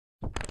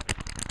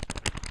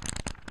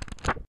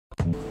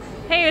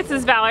Hey, this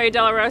is Valerie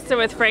de la Rosa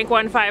with Frank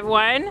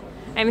 151.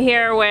 I'm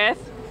here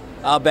with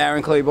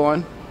Barron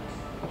Claiborne,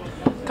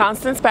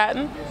 Constance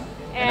Patton,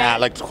 and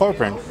Alex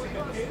Corporan.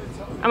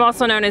 I'm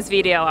also known as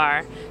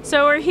VDLR.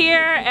 So we're here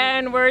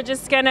and we're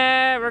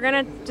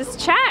gonna just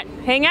chat,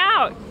 hang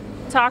out,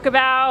 talk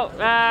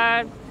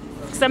about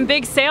some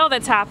big sale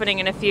that's happening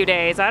in a few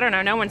days. I don't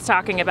know, no one's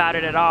talking about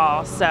it at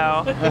all.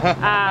 So,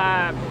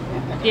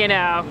 you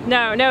know,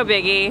 no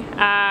biggie,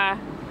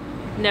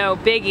 no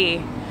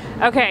biggie.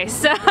 Okay,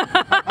 so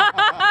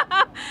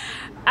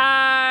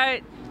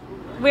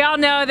we all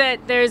know that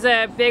there's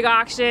a big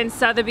auction,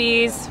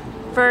 Sotheby's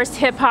first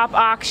hip hop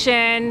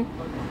auction.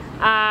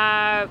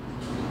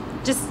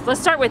 Just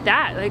let's start with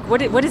that. Like,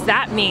 what does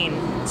that mean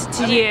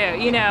to you?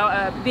 You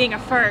know, being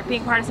part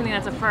of something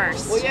that's a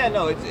first. Well, yeah,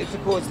 no, it's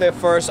cool. It's their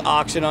first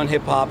auction on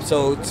hip hop,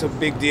 so it's a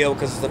big deal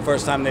because it's the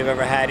first time they've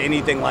ever had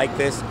anything like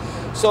this.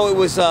 So it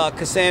was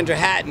Cassandra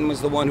Hatton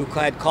was the one who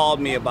had called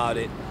me about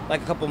it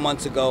like a couple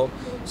months ago.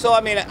 So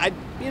I mean, I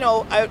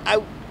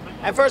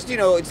at first, you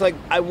know, it's like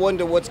I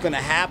wonder what's going to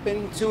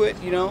happen to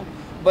it, you know.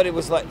 But it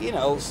was like, you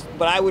know,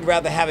 but I would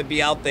rather have it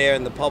be out there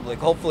in the public.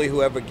 Hopefully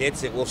whoever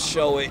gets it will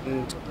show it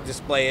and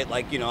display it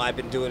like, you know, I've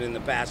been doing in the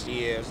past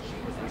years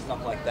and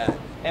stuff like that.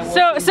 And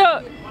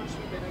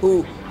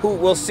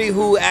we'll see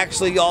who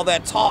actually, all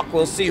that talk,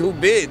 we'll see who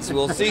bids,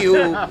 we'll see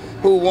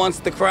who wants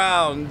the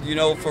crown, you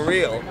know, for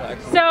real.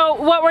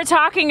 So what we're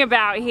talking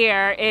about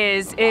here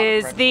is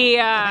the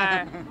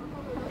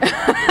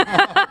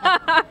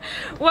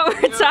what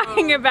we're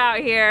talking about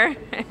here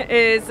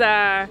is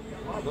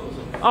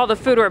all the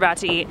food we're about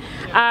to eat.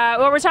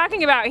 What we're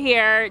talking about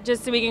here,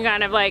 just so we can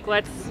kind of like,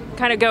 let's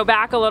kind of go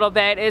back a little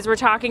bit, is we're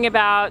talking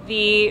about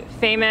the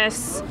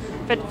famous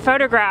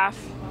photograph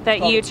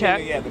that you took,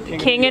 the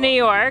King of New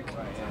York.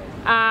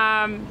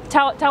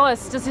 Tell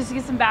us, just to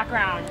get some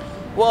background.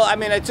 Well, I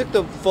mean, I took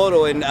the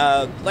photo in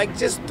like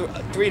just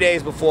 3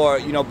 days before,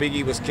 you know,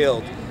 Biggie was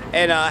killed.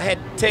 And I had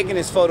taken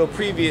his photo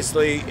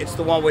previously. It's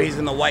the one where he's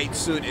in the white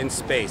suit in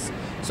space.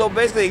 So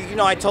basically, you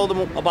know, I told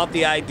him about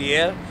the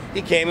idea.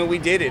 He came and we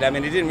did it. I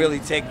mean, it didn't really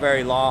take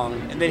very long.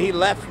 And then he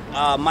left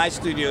my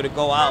studio to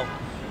go out,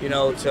 you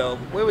know, to,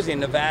 where was he,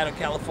 Nevada,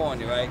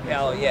 California, right?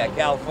 Yeah,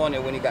 California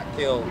when he got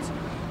killed.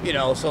 You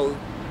know, so,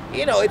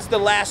 you know, it's the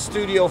last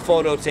studio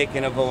photo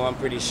taken of him, I'm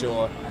pretty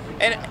sure.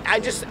 And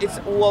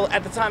well,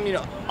 at the time, you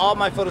know, all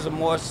my photos are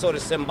more sort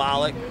of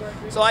symbolic.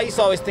 So I used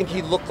to always think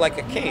he looked like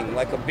a king,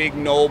 like a big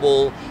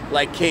noble,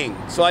 like king.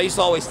 So I used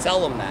to always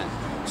tell him that.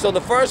 So in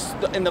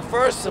the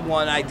first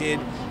one I did,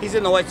 he's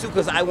in the white suit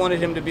because I wanted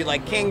him to be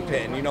like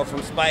Kingpin, you know,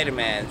 from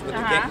Spider-Man with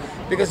the king.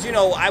 Because, you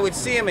know, I would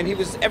see him and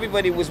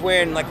everybody was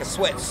wearing like a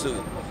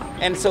sweatsuit.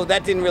 And so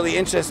that didn't really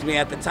interest me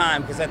at the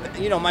time because,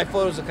 you know, my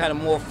photos are kind of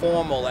more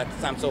formal at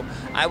the time. So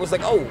I was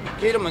like, oh,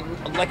 get him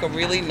like a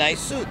really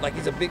nice suit. Like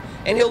he's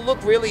and he'll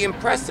look really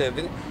impressive.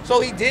 And so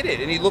he did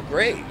it and he looked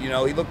great, you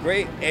know, he looked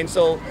great. And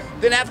so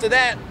then after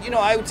that, you know,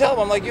 I would tell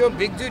him, I'm like, you're a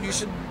big dude, you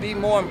should be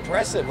more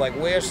impressive. Like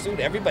wear a suit,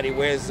 everybody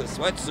wears a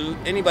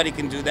sweatsuit, anybody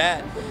can do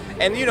that.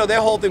 And, you know, their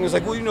whole thing was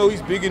like, well, you know,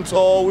 he's big and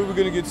tall, where are we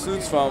going to get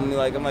suits from?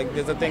 Like, I'm like,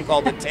 there's a thing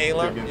called the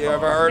tailor. You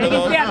ever heard of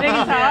those? Yeah, big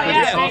and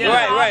tall,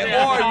 yeah. Right.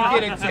 Or you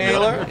get a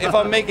tailor. If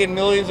I'm making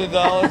millions of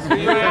dollars for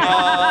you,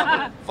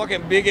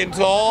 fucking big and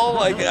tall,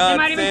 like they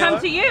might even come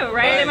to you,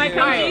 right? They might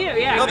come to you,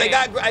 yeah. No,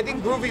 I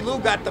think Groovy Lou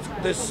got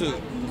the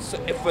suit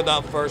for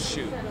the first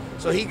shoot.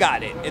 So he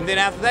got it. And then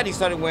after that, he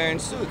started wearing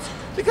suits.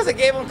 Because it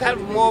gave him kind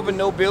of more of a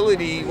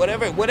nobility,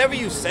 whatever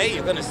you say,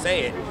 you're going to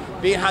say it.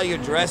 Being how you're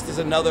dressed is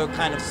another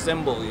kind of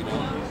symbol, you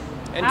know.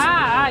 And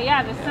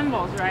yeah, the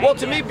symbols, right? Well,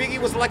 to me, Biggie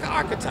was like an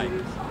archetype.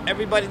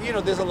 Everybody, you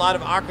know, there's a lot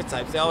of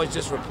archetypes. They always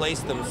just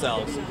replace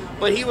themselves.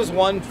 But he was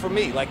one for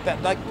me, like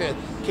that, like the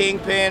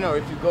Kingpin, or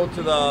if you go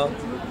to the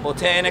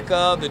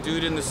Botanica, the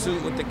dude in the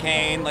suit with the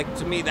cane. Like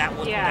to me, that's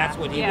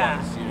what he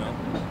was, you know.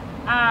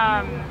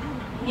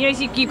 You know,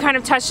 you kind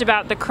of touched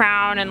about the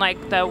crown and like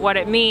what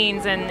it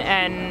means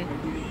and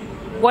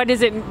what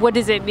does it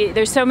mean?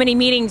 There's so many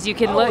meanings you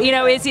can look. You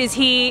know, is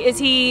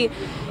he,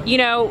 you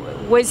know,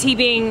 was he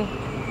being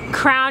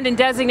crowned and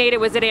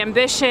designated? Was it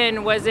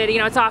ambition? Was it, you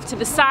know, it's off to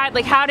the side?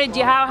 Like how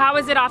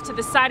was it off to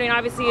the side? I mean,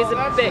 obviously it's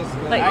a bit,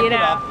 like, you know.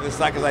 Off to the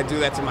side because I do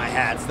that to my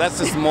hats. That's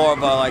just more of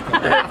a like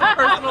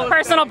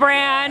personal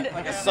brand.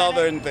 Like a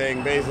southern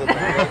thing, basically.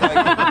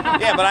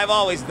 Yeah, but I've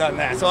always done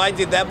that. So I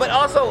did that. But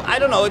also, I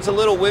don't know, it's a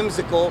little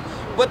whimsical.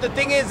 But the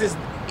thing is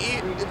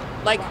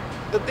like,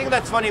 the thing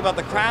that's funny about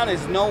the crown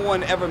is no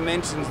one ever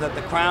mentions that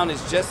the crown is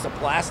just a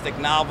plastic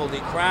novelty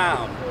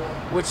crown,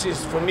 which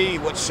is, for me,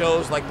 what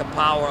shows like the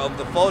power of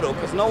the photo,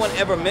 because no one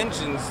ever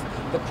mentions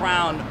the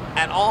crown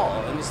at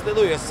all. And it's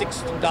literally a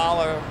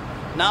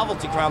 $6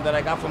 novelty crown that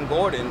I got from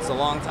Gordon's a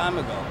long time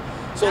ago.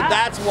 So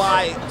that's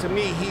why, to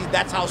me,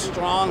 that's how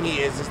strong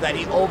he is that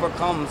he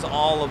overcomes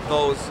all of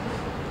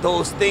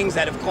those things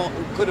that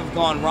could have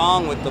gone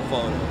wrong with the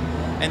photo.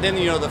 And then,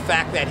 you know, the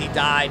fact that he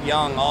died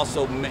young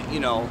also, you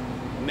know,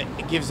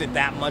 it gives it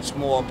that much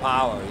more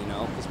power, you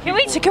know. Can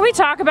we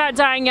talk about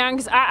dying young?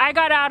 Because I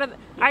got out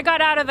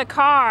of the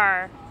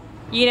car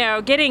you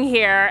know, getting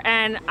here,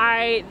 and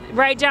I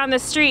right down the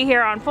street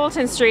here on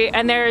Fulton Street,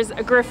 and there's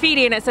a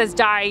graffiti and it says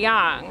 "Die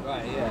Young."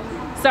 Right.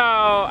 Yeah. So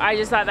I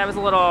just thought that was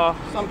a little.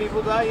 Some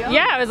people die young.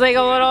 Yeah, it was like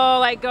a little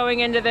like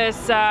going into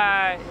this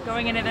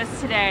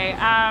today.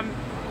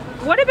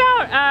 What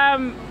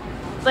about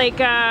like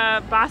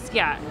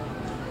Basquiat?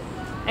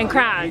 And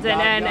crowds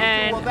and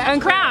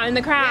crown and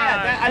the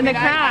crown and the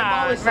crown,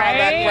 I've always saw right?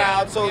 that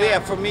crowd. So yeah,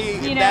 for me,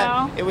 You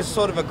that know? it was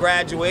sort of a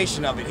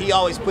graduation of it. He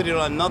always put it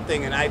on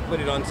nothing, and I put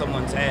it on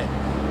someone's head.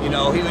 You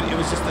know, it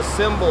was just a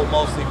symbol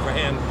mostly for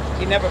him.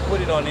 He never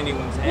put it on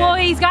anyone's head. Well,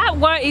 he's got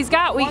one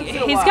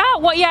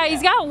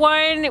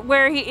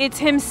where it's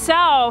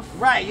himself.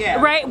 Right.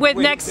 Yeah. Right, with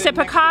When next he's to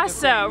been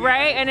Picasso, the thing, yeah,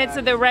 right? And it's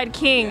the Red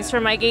Kings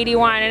from like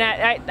 '81,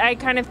 and I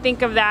kind of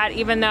think of that,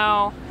 even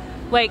though,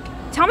 like.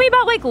 Tell me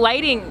about like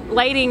lighting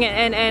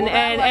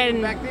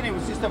and back then it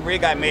was just a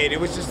rig I made. It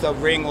was just a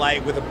ring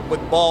light with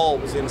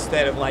bulbs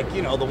instead of like,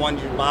 you know, the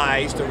ones you buy. I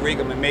used to rig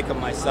them and make them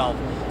myself.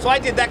 So I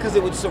did that because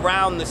it would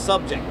surround the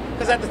subject.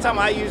 Because at the time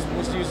I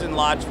was using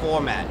large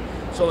format.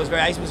 So it was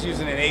I was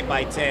using an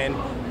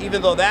 8x10,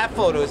 even though that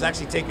photo is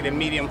actually taken in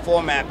medium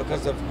format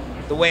because of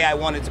the way I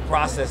wanted to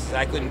process it.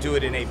 I couldn't do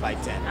it in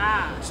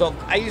 8x10. So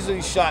I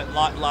usually shot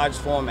large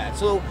format.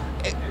 So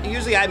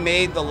usually I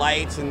made the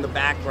lights and the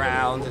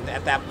backgrounds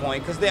at that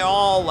point because they're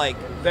all like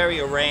very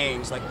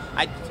arranged. Like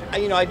I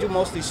do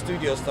mostly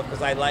studio stuff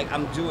because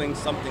I'm doing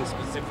something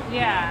specific.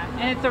 Yeah,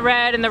 and it's the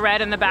red in the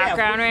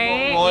background,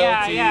 right?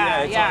 Royalty,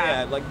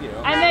 Yeah. Like, you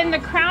know. And then the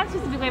crown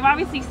specifically, I've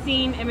obviously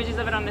seen images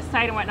of it on the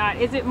site and whatnot.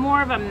 Is it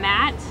more of a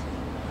matte,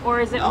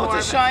 or is it more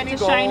it's a shiny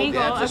gold? Shiny gold.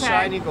 Yeah, it's a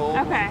shiny gold.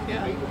 Okay.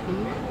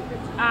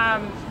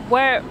 Yeah.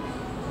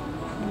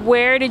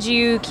 Where did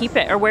you keep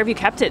it, or where have you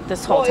kept it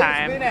this whole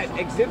time? It's been at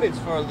exhibits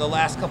for the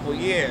last couple of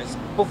years.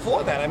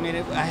 Before that, I mean,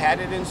 I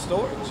had it in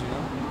storage, you know.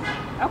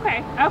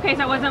 Okay,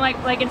 so it wasn't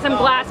like in some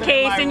glass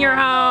case in your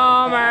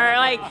home, or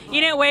like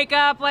you didn't wake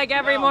up like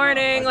every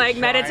morning like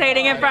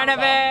meditating in front of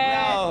it.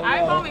 No.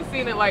 I've only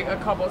seen it like a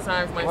couple of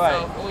times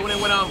myself when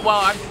it went on.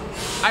 Well,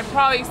 I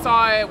probably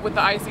saw it with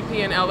the ICP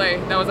in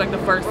LA. That was like the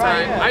first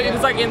time. It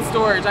was like in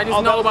storage. I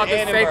just know about the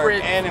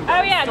sacred.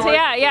 Oh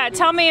yeah.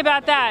 Tell me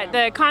about that.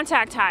 The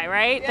contact high,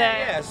 right?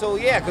 So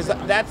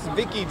because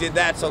Vicky did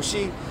that. So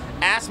she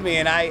asked me,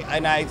 and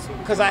I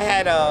because I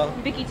had a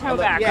Vicky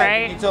Toback,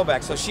 right? Vicky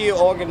Toback. So she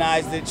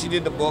organized it. She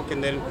did the book,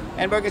 and then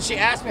she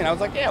asked me, and I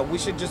was like, yeah, we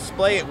should just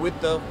display it with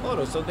the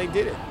photo. So they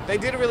did it. They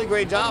did a really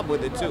great job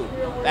with it too.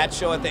 That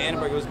show at the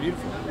Annenberg was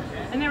beautiful.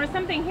 And there was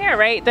something here,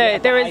 right?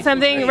 There was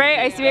something,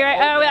 right? ICB, right?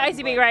 Oh,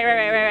 ICB,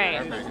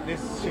 right.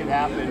 This should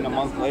happen a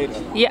month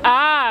later.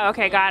 Yeah.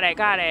 Okay. Got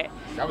it.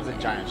 That was a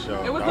giant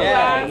show. It was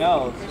I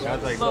know. That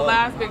was like the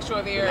last big show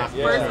of the year,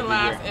 first and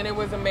last, and it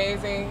was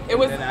amazing. It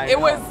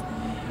was.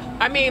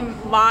 I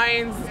mean,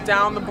 lines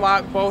down the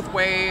block both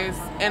ways,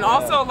 and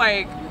also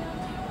like,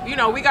 you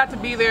know, we got to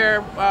be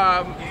there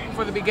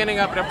for the beginning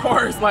of it. Of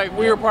course, like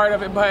we were part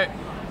of it, but.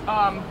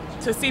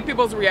 To see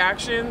people's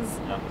reactions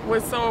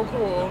was so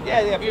cool.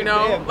 You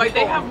know, like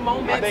they have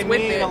moments with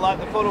it.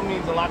 The photo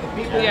means a lot to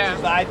people. Yeah.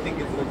 Which is, I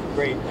think it's a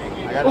great thing.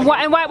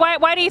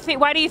 Why do you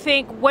think? What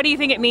do you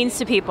think it means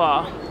to people?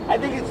 I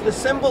think it's the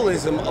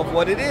symbolism of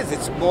what it is.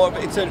 It's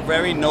a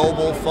very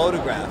noble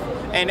photograph,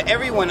 and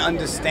everyone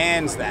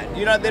understands that.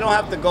 You know, they don't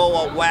have to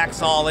go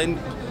wax all in.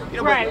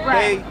 You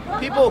know,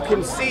 people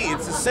can see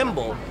it's a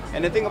symbol.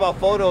 And the thing about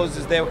photos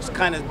is they're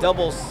kind of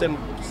double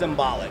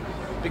symbolic.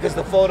 Because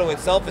the photo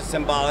itself is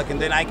symbolic, and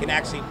then I can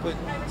actually put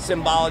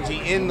symbology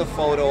in the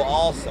photo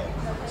also.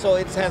 So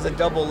it has a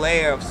double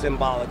layer of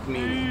symbolic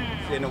meaning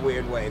in a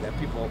weird way that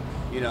people,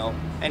 you know,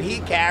 and he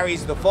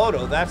carries the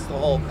photo. That's the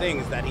whole thing,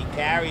 is that he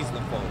carries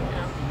the photo.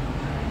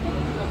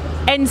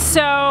 And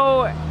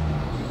so,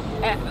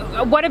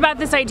 what about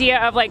this idea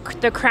of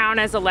like the crown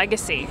as a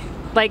legacy?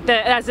 Like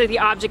as the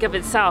object of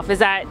itself,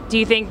 do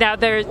you think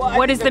that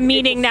what is the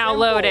meaning now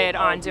loaded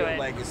onto it?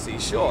 Legacy,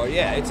 sure,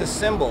 yeah, it's a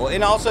symbol.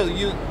 And also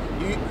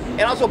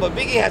but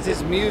Biggie has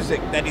his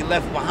music that he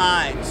left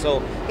behind.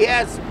 So he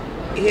has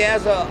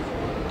a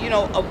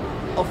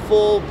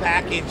full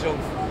package of,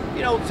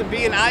 you know, to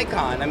be an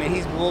icon. I mean,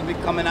 he will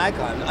become an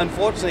icon.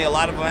 Unfortunately, a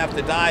lot of them have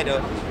to die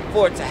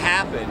for it to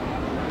happen.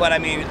 But I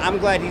mean, I'm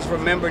glad he's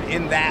remembered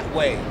in that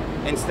way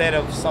instead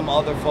of some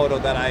other photo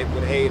that I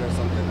would hate or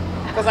something.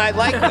 Because I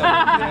like them, you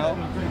know,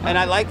 and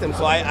I like them,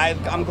 so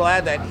I'm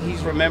glad that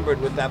he's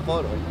remembered with that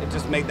photo.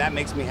 That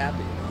makes me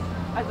happy.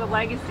 As a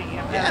legacy.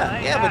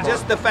 But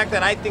just the fact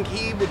that I think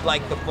he would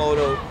like the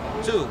photo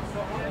too.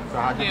 So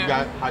how did you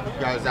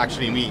guys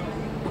actually meet?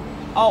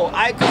 Oh,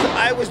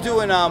 I was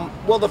doing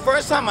the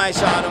first time I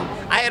shot him,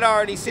 I had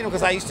already seen him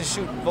because I used to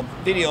shoot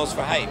videos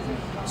for Hype.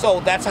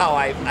 So that's how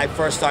I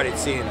first started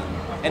seeing him.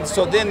 And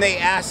so then they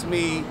asked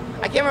me,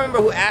 I can't remember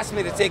who asked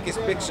me to take his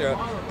picture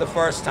the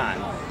first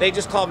time. They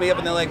just called me up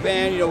and they're like,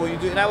 man, you know what you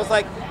do? And I was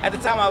like, at the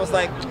time I was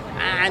like,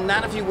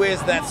 Not if he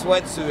wears that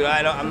sweatsuit.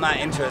 I'm not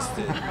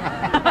interested.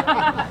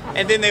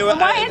 And then they were.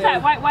 Why is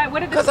that?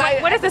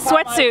 What does the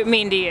sweatsuit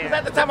mean to you?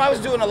 At the time, I was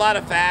doing a lot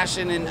of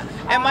fashion, and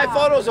my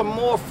photos are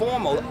more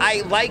formal.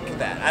 I like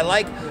that.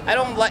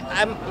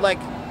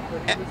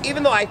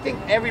 Even though I think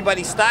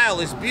everybody's style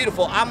is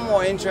beautiful, I'm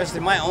more interested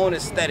in my own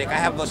aesthetic. I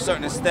have a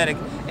certain aesthetic,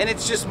 and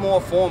it's just more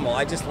formal.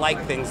 I just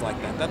like things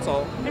like that. That's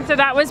all. And so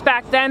that was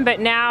back then, but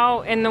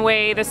now in the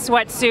way the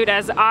sweatsuit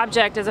as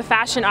a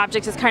fashion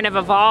object, has kind of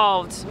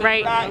evolved,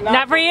 right?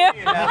 Not for you?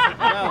 No,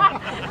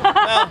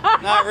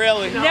 not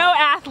really. No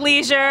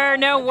athleisure,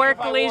 no work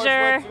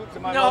leisure. If I wore a sweatsuit to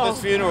my mother's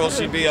funeral,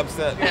 she'd be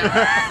upset.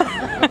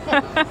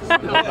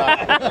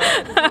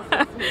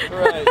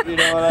 Right, you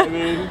know what I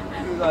mean?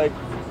 Like.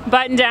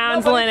 Button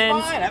downs,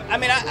 linens. I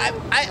mean,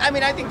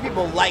 I think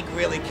people like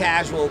really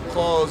casual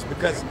clothes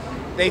because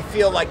they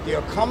feel like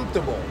they're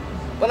comfortable.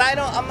 But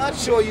I'm not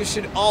sure you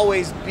should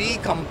always be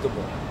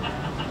comfortable.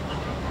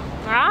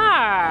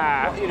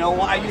 Ah. You know,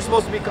 are you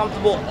supposed to be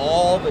comfortable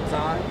all the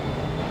time?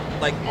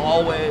 Like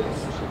always?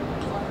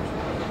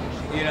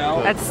 You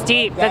know? That's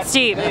deep. That's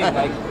deep.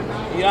 Like,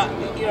 you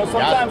know,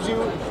 sometimes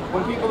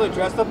when people are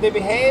dressed up, they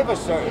behave a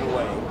certain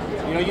way.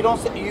 You know,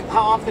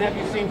 how often have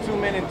you seen two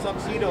men in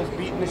tuxedos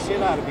beating the shit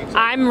out of each other?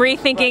 I'm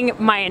rethinking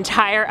my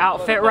entire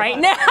outfit right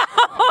now.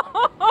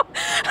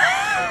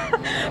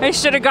 I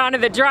should have gone to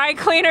the dry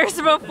cleaners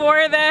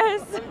before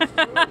this.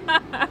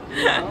 I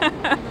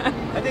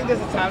think there's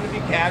a time to be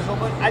casual,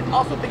 but I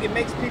also think it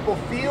makes people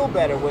feel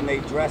better when they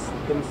dress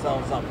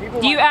themselves up.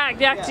 You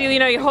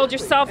hold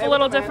yourself a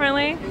little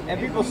differently. And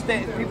people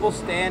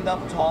stand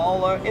up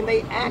taller and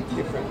they act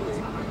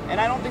differently. And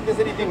I don't think there's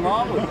anything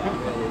wrong with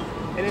that.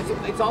 And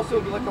it's also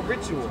like a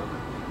ritual,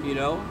 you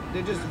know?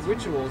 They're just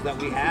rituals that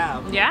we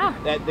have. Yeah.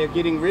 That they're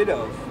getting rid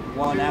of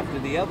one after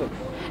the other.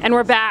 And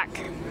we're back.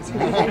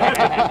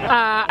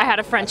 I had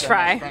a French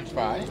fry.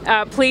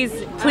 Please,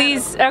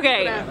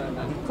 okay.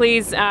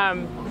 Please,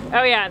 oh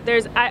yeah,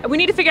 we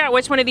need to figure out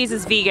which one of these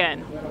is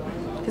vegan.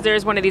 Because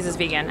there's one of these is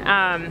vegan.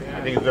 I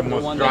think it's the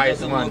most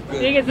driest one. I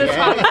think it's this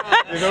one.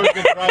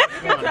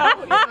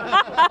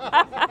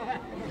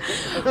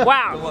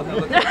 Wow.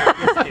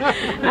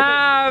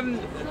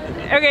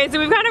 Okay, so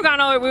we've kind of gone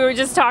over, we were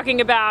just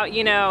talking about,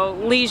 you know,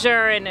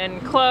 leisure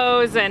and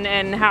clothes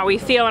and how we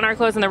feel in our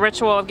clothes and the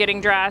ritual of getting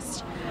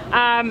dressed.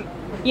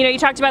 You know, you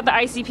talked about the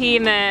ICP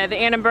and the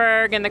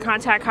Annenberg and the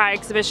Contact High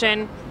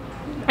exhibition.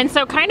 And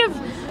so kind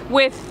of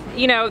with,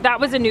 you know, that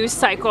was a news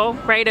cycle,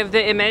 right, of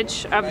the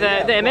image,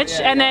 the image.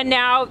 And then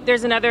now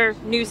there's another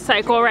news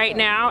cycle right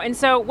now. And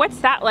so what's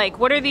that like?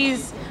 What are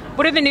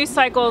the news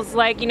cycles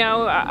like, you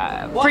know,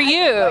 for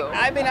you?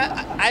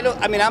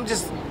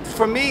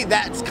 For me,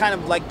 that's kind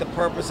of like the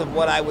purpose of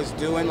what I was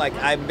doing. Like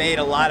I made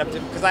a lot of,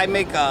 because I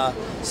make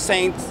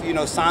saints, you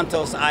know,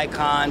 Santos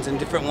icons and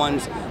different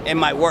ones in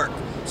my work.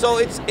 So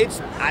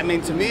I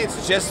mean, to me,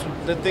 it's just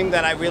the thing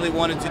that I really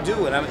wanted to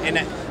do. And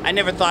I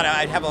never thought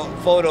I'd have a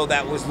photo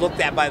that was looked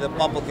at by the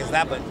public as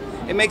that, but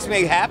it makes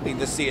me happy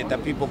to see it,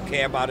 that people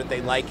care about it,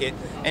 they like it,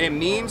 and it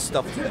means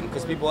stuff to them,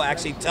 because people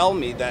actually tell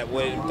me that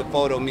what the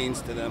photo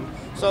means to them.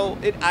 So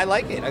I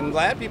like it. I'm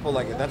glad people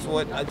like it. That's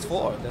what it's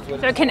for. That's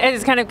what it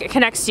kind of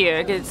connects to you.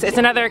 It's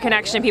another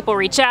connection. People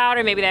reach out,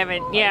 or maybe they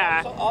haven't.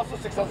 Yeah. Also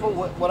successful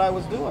what I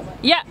was doing.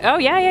 Yeah. Oh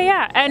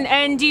yeah.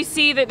 And do you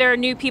see that there are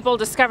new people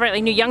discovering,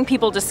 like new young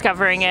people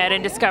discovering it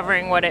and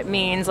discovering what it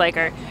means? Like,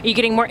 are you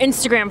getting more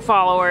Instagram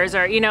followers,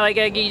 or you know, like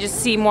you just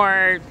see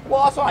more?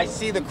 Well, also I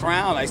see the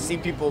crown. I see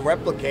people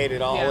replicate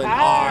it all in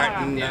art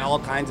and all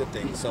kinds of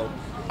things. So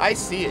I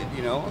see it,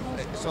 you know.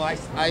 So I've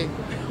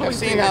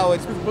seen how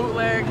it's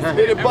bootleg.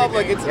 In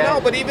public.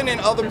 But even in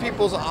other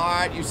people's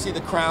art, you see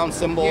the crown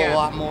symbol a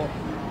lot more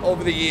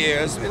over the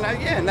years.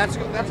 And that's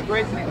a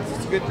great thing.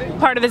 It's a good thing.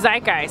 Part of the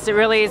zeitgeist. It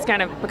really has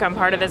kind of become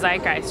part of the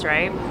zeitgeist,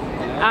 right?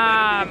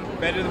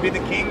 Better to be the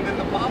king than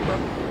the pauper.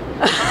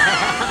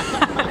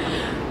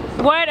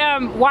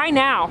 Why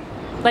now?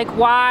 Like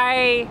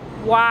why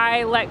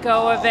let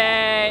go of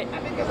it?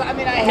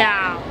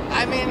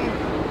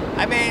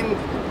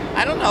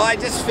 I don't know. I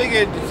just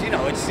figured, you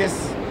know, it's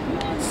just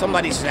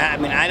somebody's.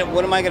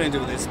 What am I going to do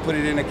with this? Put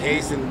it in a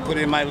case and put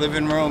it in my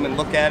living room and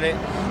look at it?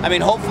 I mean,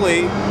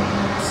 hopefully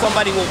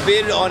somebody will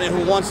bid on it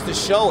who wants to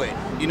show it,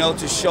 you know,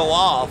 to show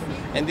off,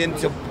 and then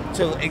to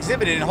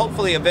exhibit it, and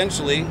hopefully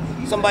eventually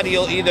somebody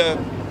will either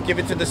give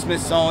it to the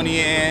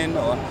Smithsonian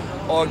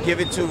or give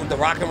it to the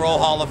Rock and Roll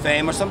Hall of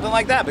Fame or something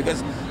like that,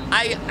 because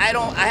I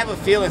have a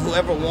feeling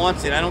whoever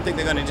wants it, I don't think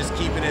they're going to just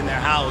keep it in their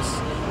house.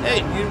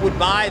 Hey, you would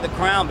buy the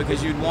crown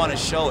because you'd want to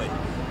show it.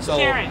 So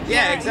share it.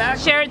 Yeah,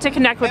 exactly. Share it to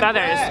connect with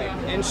others.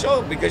 And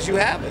show it because you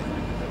have it.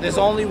 There's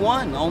only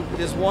one.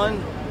 There's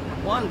one.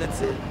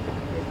 That's it.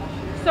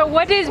 So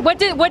what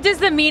does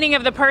the meaning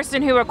of the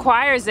person who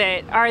acquires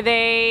it? Are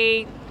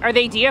they are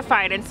they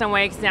deified in some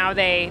way because now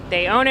they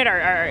own it,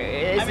 or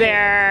is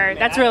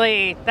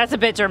that's a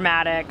bit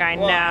dramatic. I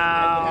know.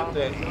 I have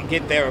to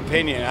get their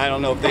opinion. I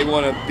don't know if they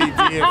want to be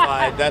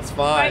deified. That's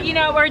fine. But you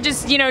know, or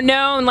just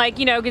known, like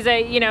because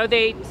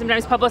they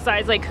sometimes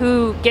publicize like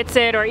who gets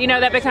it, or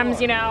that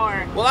becomes or.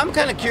 Well, I'm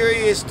kind of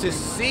curious to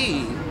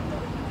see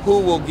who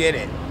will get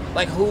it.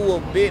 Like who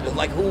will bid?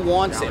 Like who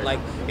wants it? Like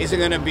is it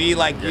gonna be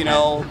like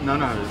No.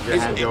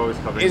 Is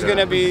it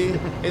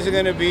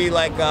gonna be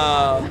like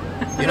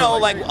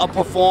like a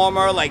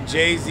performer like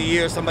Jay-Z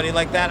or somebody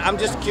like that? I'm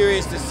just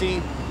curious to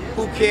see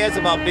who cares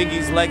about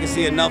Biggie's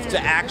legacy enough to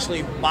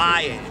actually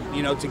buy it,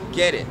 to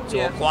get it, to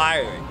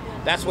acquire it.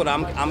 That's what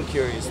I'm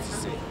curious to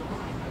see.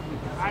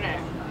 Got it.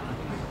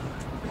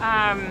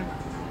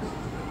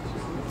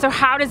 So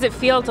how does it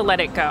feel to let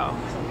it go?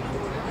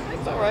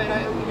 It's all right.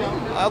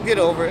 I'll get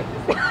over it.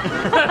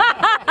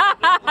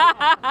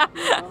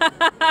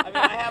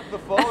 I have the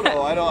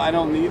photo. I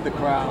don't need the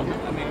crown.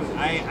 I mean,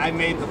 I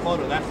made the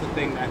photo. That's the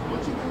thing that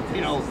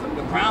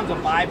the crown's a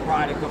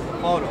byproduct of the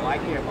photo. I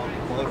care about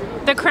the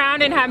photo. The crown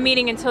didn't have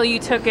meaning until you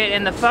took it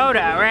in the photo,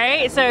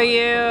 right? So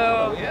you.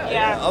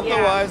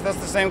 Otherwise, that's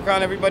the same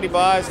crown everybody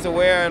buys to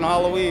wear on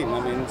Halloween. I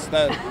mean, it's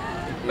not.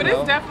 But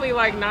it's definitely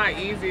like not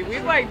easy.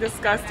 We've like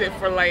discussed it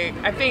for like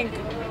I think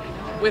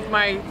with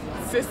my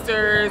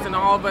sisters and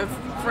all of us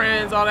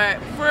friends, all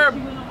that, for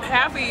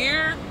half a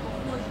year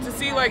to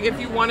see like if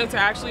you wanted to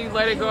actually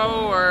let it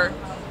go or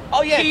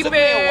keep it took me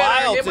a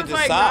while to was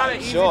decide. Like not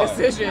an easy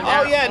decision.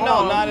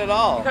 No, not at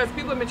all. Because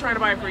people have been trying to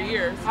buy it for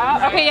years.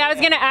 Okay, I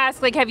was gonna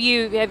ask, like, have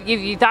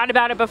you thought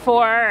about it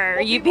before,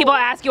 or people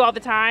ask you all the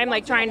time,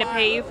 like trying to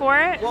pay you for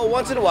it? Well,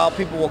 once in a while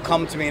people will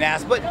come to me and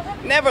ask, but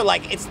never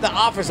like the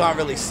offers aren't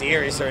really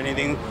serious or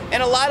anything.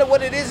 And a lot of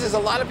what it is a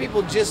lot of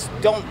people just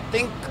don't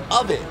think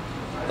of it.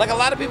 Like a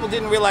lot of people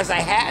didn't realize I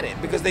had it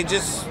because they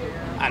just,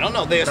 I don't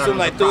know, they assumed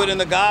I threw it in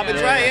the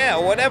garbage,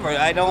 or whatever.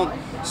 I don't.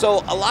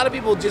 So a lot of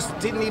people just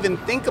didn't even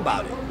think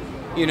about it,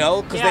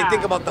 because they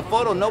think about the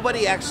photo.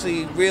 Nobody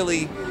actually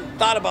really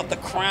thought about the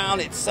crown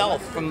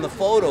itself from the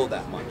photo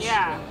that much.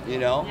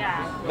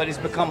 But it's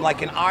become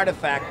like an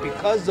artifact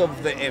because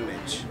of the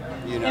image.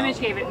 Image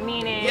gave it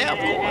meaning. Yeah, of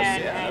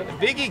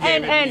course. Biggie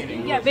gave it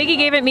meaning. Yeah, Biggie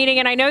gave it meaning,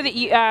 and I know that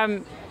you.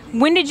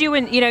 When did you,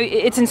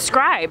 it's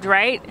inscribed,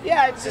 right?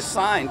 Yeah, it's just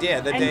signed,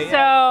 the day.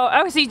 So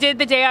you did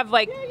the day of,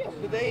 like,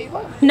 the day you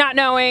left. Not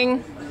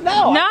knowing.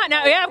 No.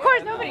 Yeah, of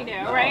course, nobody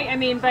knew, right? I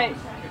mean, but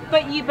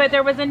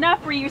there was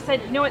enough where you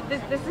said, you know what,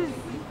 this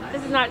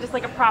is not just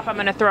like a prop I'm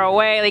gonna throw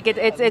away. Like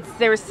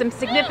there was some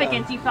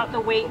significance. You felt the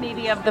weight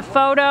maybe of the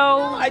photo.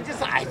 I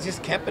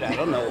just kept it. I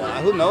don't know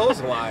why. Who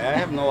knows why? I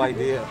have no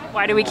idea.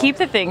 Why do we keep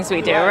the things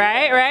we do,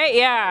 right?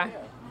 Yeah.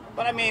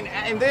 But I mean,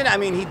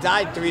 he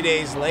died 3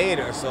 days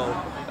later, so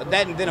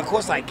then of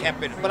course I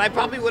kept it. But I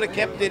probably would have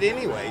kept it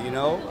anyway,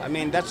 I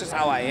mean, that's just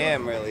how I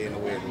am, really, in a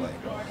weird way.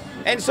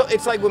 And so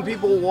it's like when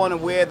people want to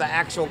wear the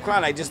actual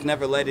crown, I just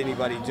never let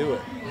anybody do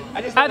it.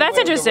 That's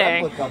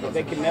interesting.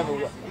 They can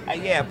never.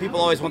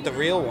 People always want the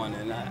real one,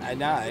 and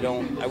I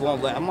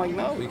won't let. I'm like,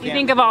 no, you can't. You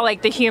think of all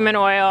like the human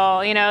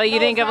oil, you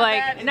think of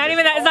like that. Not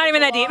even that. It's not even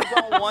that deep. It's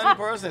all one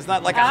person. It's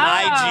not like a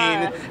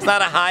hygiene. It's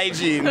not a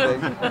hygiene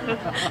thing.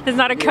 It's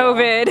not a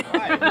COVID.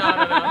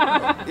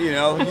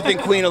 No. You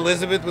think Queen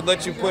Elizabeth would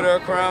let you put her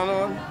crown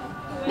on?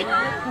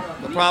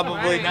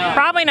 Probably not.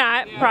 Probably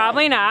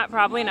not.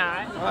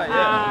 Right,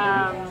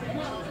 yeah.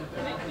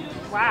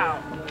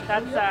 Wow,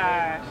 that's.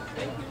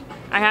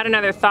 I had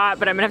another thought,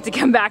 but I'm gonna have to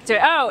come back to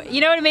it. Oh,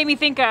 you know what it made me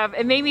think of?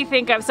 It made me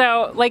think of,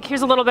 so like,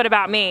 here's a little bit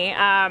about me.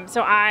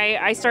 So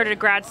I started a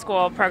grad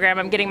school program.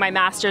 I'm getting my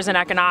master's in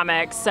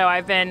economics. So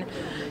I've been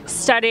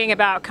studying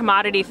about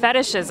commodity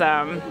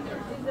fetishism.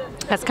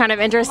 That's kind of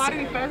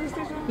interesting. Commodity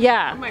fetishism?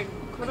 Yeah. I'm like,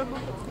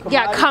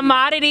 yeah,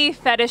 commodity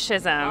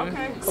fetishism.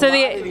 Okay. So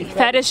the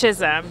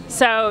fetishism.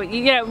 So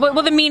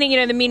well, the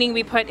meaning, the meaning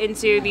we put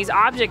into these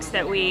objects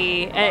that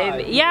we.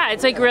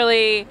 It's like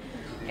really,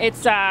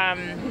 it's that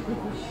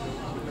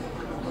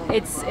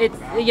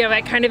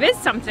kind of is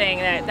something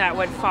that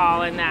would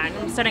fall in that.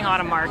 I'm studying a lot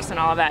of Marx and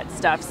all of that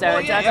stuff,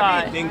 so that's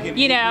all.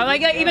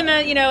 Even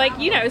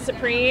the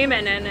Supreme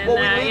and we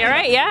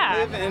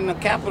live in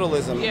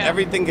capitalism. Yeah.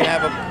 Everything can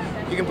have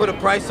you can put a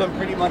price on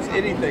pretty much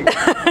anything.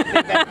 I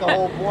think that's the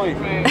whole point.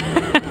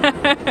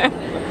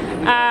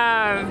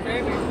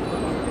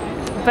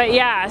 But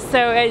yeah,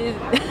 so.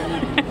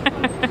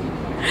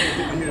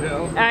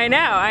 I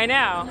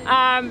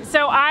know.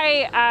 So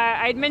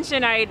I'd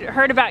mentioned I'd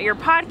heard about your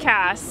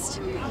podcast,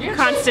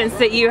 Constance,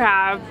 that you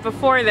have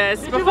before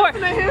this. Did you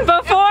listen to his?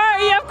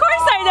 Yeah, of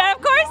course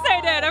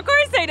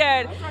I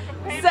did.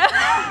 So,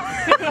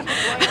 it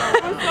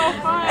was so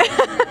fun.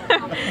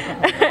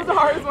 It was the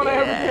hardest one I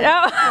ever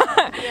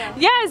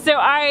did. Yeah, so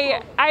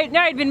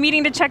I'd been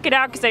meaning to check it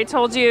out because I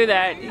told you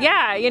that.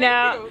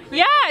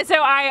 So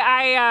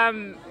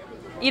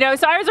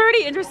so I was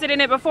already interested in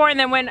it before, and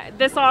then when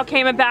this all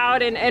came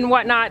about and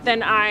whatnot,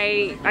 then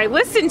I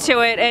listened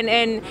to it,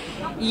 and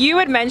you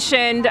had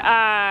mentioned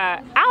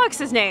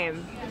Alex's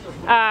name.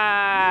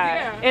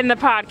 in the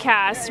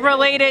podcast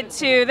related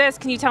to this.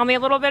 Can you tell me a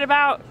little bit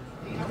about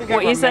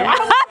what you said?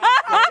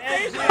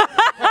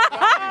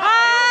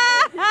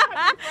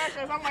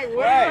 I'm like,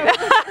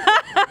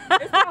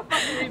 what? It's not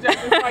fucking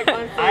rejects. It's like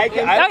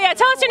oh yeah,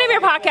 tell us the name of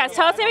your podcast.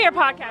 Tell us the name of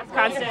your podcast,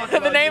 Constance.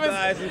 The name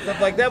is and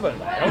stuff like that, but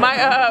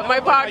my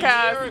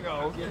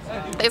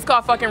podcast. It's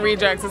called fucking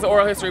Rejects. It's an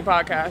oral history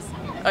podcast.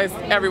 It's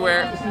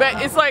everywhere,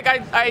 but it's like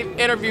I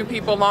interview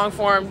people long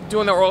form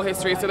doing their oral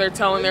history, so they're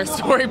telling their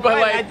story. But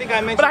like, I think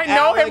I mentioned but I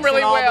know Alex him really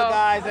and all well. the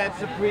guys at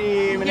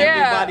Supreme and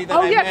Yeah. everybody that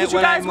Oh I yeah, met because you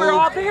when I guys were moved.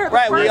 all there. The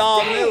Right, first we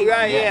all day. knew.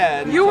 Right,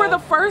 yeah. And You were so- the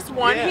first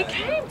one Yeah. he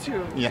came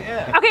to.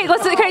 Yeah. Okay,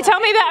 okay,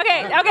 tell me that.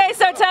 Okay,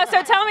 so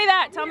tell me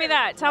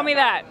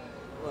that.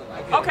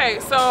 Okay,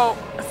 so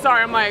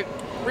sorry, I'm like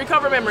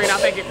recover memory now.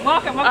 Thank you.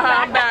 Welcome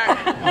I'm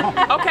back.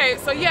 back. Okay,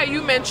 so yeah,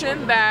 you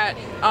mentioned that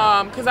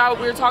because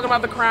we were talking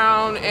about the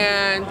crown,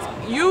 and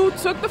you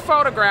took the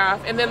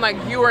photograph, and then like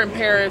you were in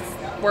Paris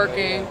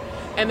working,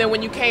 and then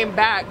when you came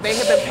back, they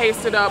had been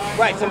pasted up.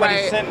 Right, somebody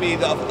right, sent me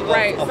the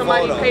right. a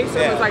Somebody photo.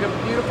 pasted it. It was like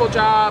a beautiful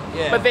job.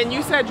 Yeah. But then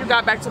you said you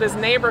got back to this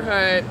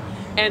neighborhood,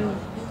 and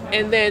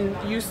then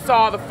you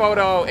saw the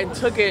photo and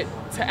took it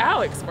to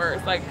Alex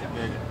first, like.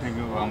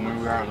 When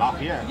we were at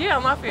Lafayette. Yeah,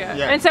 Lafayette.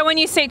 Yeah. And so when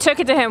you say took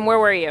it to him, where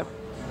were you?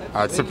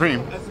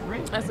 Supreme.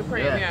 That's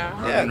Supreme,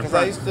 yeah. Yeah, because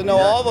I used to know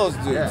all those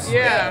dudes.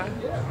 Yeah.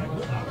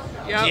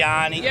 Yep.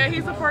 Gianni. Yeah,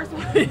 he's the first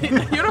one.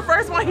 You're the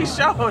first one he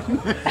showed.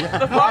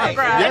 The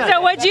photograph. Yeah.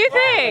 So what'd you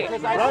think?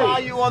 Because I saw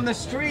you on the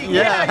street.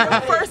 Yeah,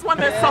 you're the first one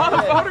that saw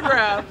the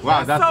photograph.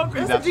 Wow, that's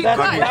so it's a deep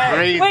fucking cut.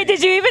 crazy. Wait,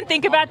 did you even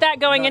think about that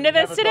going into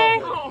this today?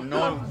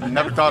 No,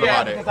 never thought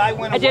about it. Because I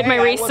went I did my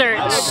away,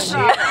 I research.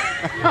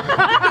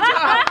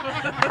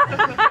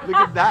 Look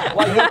at that.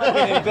 Well, you're like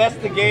an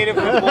investigative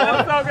report.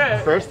 So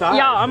good. First time.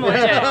 Y'all, I'm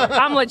legit.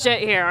 I'm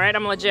legit here, all right?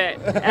 I'm legit.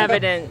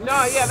 Evidence.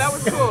 No, yeah, that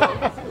was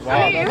cool.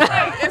 I mean, it's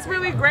like it's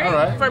really great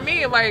right. for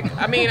me. Like,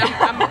 I mean, I'm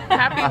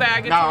happy that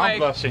I get Now to I'm like.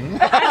 blushing.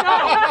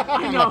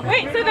 I know.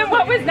 Wait, so then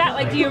what was that?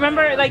 Like, do you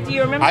remember I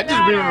just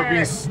that, remember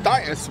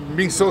or-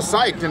 being so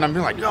psyched, and I'm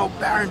being like, yo,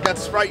 Barron,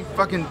 that's right, you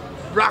fucking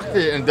rocked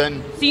it, and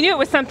then, So you knew it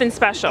was something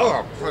special.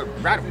 oh,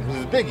 radical, it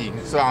was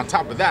Biggie. So on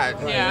top of that,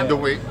 Yeah. and the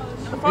way,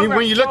 photograph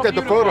when you is looked so at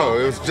the beautiful. photo,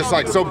 it was just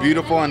like so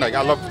beautiful, and like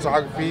I love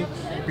photography.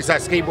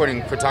 Besides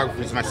skateboarding,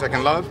 photography is my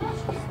second love,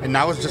 and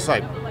I was just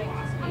like,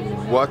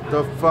 what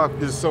the fuck,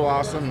 this is so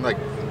awesome, like,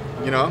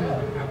 you know,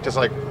 just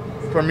like,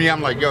 for me,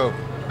 I'm like, yo,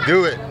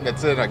 do it,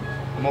 that's it, like,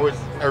 I'm always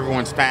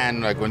everyone's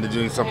fan, like when they're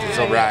doing something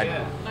so rad.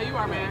 No, you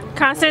are, man.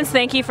 Constance,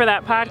 thank you for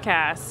that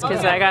podcast,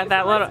 because I got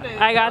that little.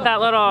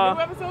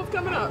 New episode's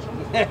coming up.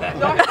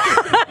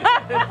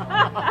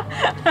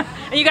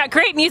 And you got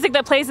great music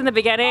that plays in the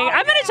beginning.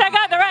 I'm gonna check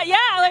out the rest. Yeah,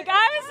 like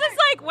I was just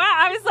like, wow.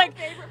 I was like,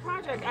 Favorite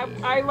project.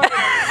 I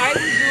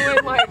was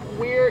doing like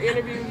weird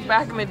interviews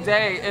back in the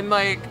day, and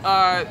like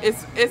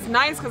it's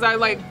nice because I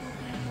like,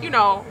 you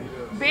know,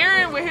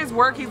 Barron with his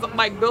work, he's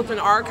like built an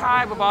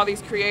archive of all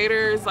these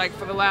creators like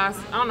for the last,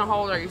 I don't know how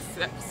old are you,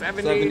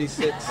 70?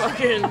 76.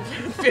 Fucking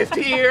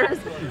 50 years,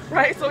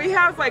 right? So he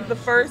has like the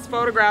first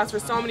photographs for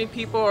so many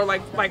people, or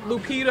like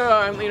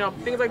Lupita and you know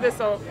things like this.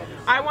 So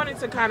I wanted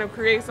to kind of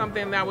create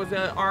something that was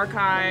an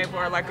archive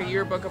or like a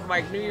yearbook of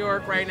like New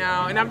York right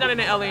now, and I've done it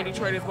in LA and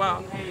Detroit as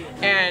well,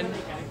 and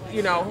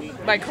you know,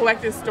 like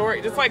collecting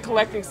story, just like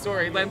collecting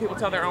stories, letting people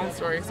tell their own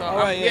story. So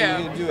right, yeah,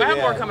 you can do it, I have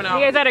yeah. more coming out.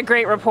 you guys had a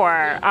great rapport.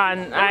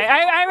 On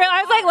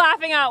I was like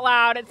laughing out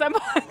loud at some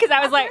point because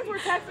I was like, Friends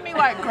were texting me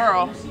like,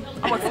 "Girl,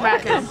 I'm gonna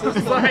smack him."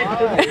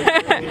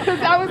 Because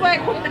I was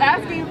like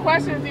asking you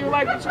questions, you were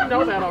like, "But you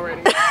know that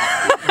already."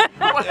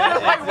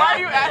 Like, why are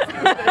you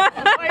asking me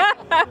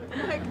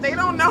this? Like, they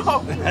don't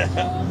know.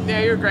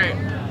 Yeah, you're great.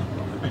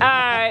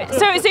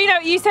 so you know,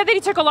 you said that he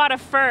took a lot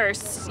of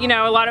firsts,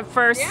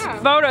 Yeah.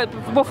 photos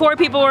before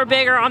people were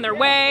bigger on their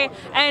way,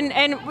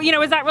 and you know,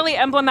 was that really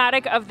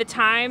emblematic of the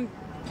time,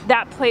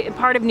 that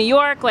part of New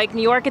York, like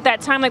New York at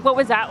that time, like what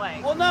was that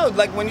like? Well, no,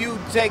 like when you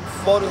take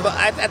photos,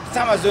 at the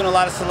time I was doing a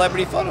lot of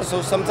celebrity photos,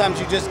 so sometimes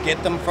you just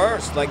get them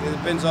first. Like it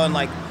depends on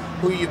like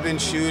who you've been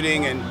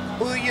shooting and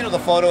who the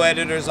photo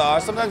editors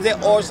are.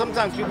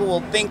 Sometimes people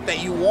will think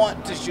that you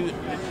want to shoot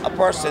a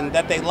person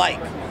that they like.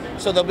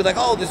 So they'll be like,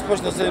 oh, this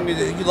person will send me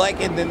that you like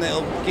it, and then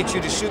they'll get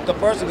you to shoot the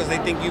person because they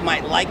think you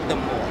might like them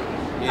more.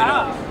 You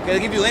know? They'll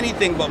give you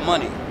anything but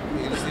money.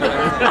 You see what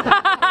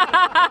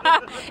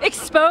I'm saying?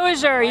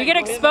 Exposure, you get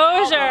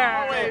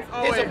exposure.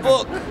 Always. It's a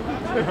book.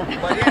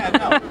 But yeah,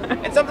 no.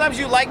 And sometimes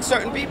you like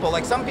certain people.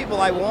 Like some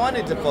people I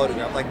wanted to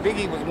photograph. Like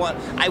Biggie was one.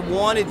 I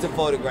wanted to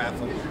photograph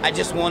him. I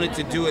just wanted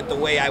to do it the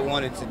way I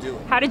wanted to do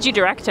it. How did you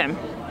direct him?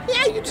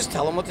 Yeah, you just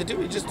tell him what to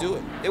do. You just do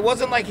it. It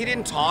wasn't like he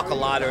didn't talk a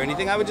lot or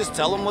anything. I would just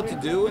tell him what to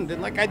do, and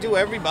then like I do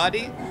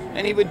everybody,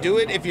 and he would do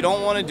it. If you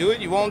don't want to do it,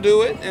 you won't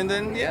do it, and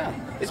then yeah,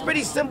 it's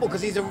pretty simple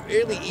because he's a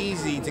really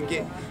easy to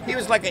get. He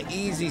was like an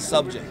easy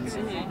subject.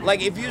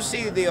 Like if you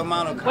see the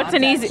amount of What's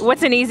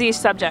an easy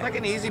subject? like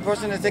an easy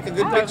person to take a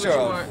good picture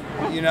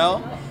of, you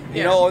know.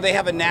 You know, or they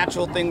have a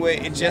natural thing where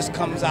it just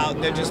comes out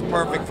and they're just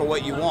perfect for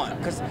what you want.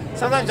 Because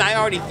sometimes I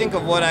already think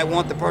of what I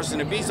want the person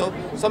to be, so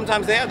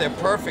sometimes they're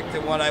perfect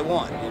in what I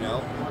want, you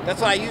know. That's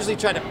why I usually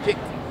try to pick,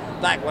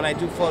 like when I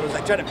do photos,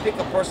 I try to pick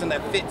a person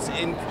that fits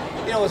in,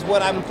 you know, is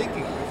what I'm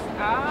thinking of.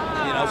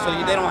 Ah. You know, so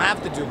they don't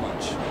have to do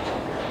much.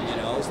 You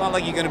know, it's not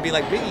like you're going to be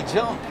like, Biggie,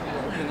 jump.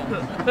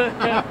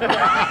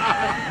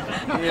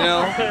 You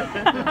know,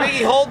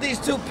 Biggie, hold these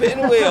 2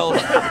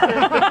 pinwheels.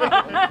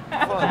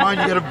 Come on,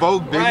 you gotta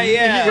vote, Biggie. Right,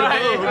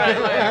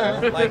 yeah.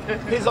 Right. Like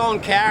his own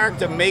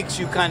character makes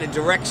you kind of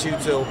directs you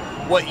to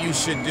what you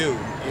should do,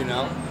 you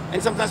know.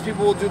 And sometimes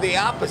people will do the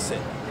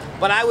opposite.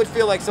 But I would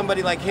feel like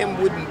somebody like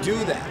him wouldn't do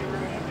that.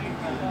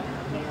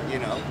 You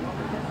know.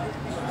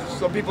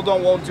 Some people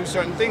won't do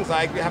certain things.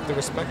 I have to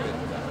respect it.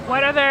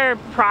 What other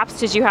props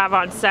did you have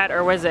on set,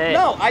 or was it?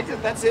 No,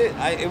 that's it.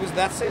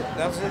 That's it.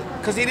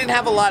 Because he didn't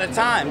have a lot of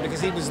time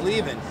because he was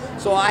leaving.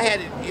 So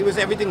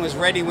everything was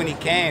ready when he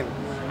came.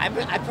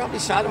 I probably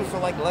shot him for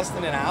like less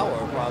than an hour,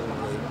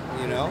 probably.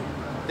 You know,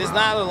 there's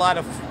not a lot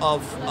of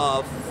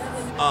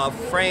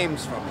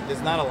frames from it.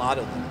 There's not a lot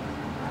of them.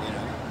 You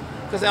know,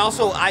 because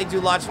also I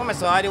do large format,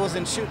 so I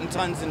wasn't shooting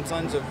tons and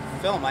tons of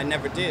film. I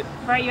never did.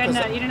 Right, you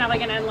didn't have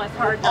like an endless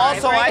hard drive.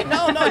 Also, right?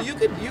 no, you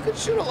could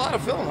shoot a lot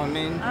of film. I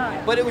mean,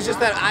 but it was just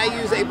that I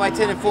use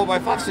 8x10 and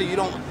 4x5, so you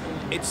don't.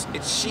 It's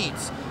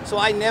sheets. So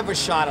I never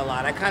shot a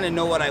lot. I kind of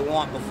know what I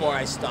want before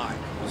I start.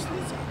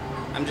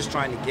 I'm just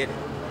trying to get it.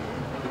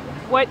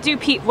 What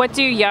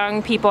do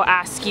young people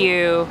ask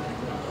you?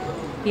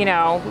 You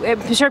know,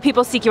 I'm sure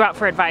people seek you out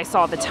for advice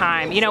all the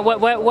time. You know,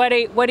 what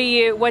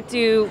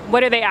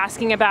are they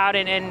asking about,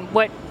 and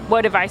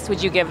what advice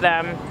would you give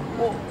them?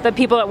 The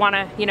people that want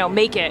to, you know,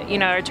 make it, you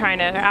know, are trying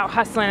to out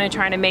hustling and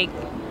trying to make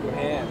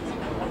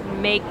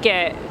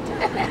it.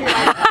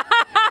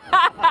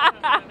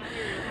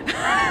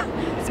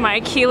 It's my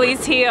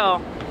Achilles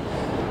heel.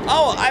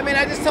 Oh, I mean,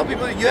 I just tell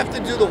people that you have to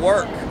do the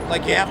work.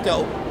 Like you have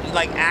to,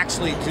 like,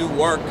 actually do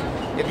work.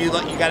 If you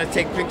got to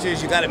take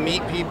pictures, you got to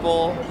meet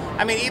people.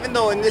 I mean, even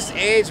though in this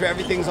age where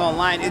everything's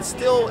online, it's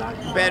still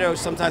better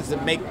sometimes to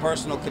make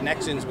personal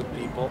connections with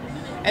people.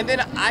 And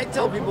then I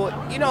tell people,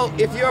 you know,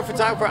 if you're a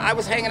photographer, I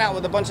was hanging out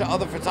with a bunch of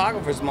other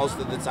photographers most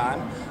of the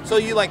time. So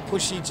you like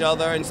push each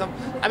other and some.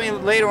 I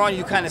mean, later on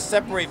you kind of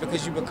separate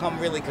because you become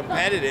really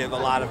competitive, a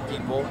lot of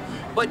people.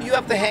 But you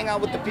have to hang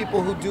out with the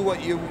people who do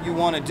what you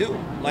want to do.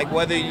 Like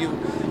whether you,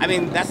 I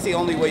mean, that's the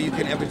only way you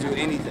can ever do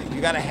anything.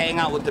 You got to hang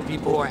out with the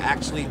people who are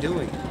actually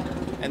doing it.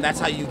 And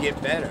that's how you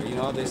get better, you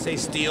know. They say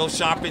steel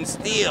sharpens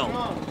steel,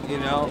 you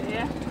know.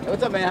 Yeah. Hey,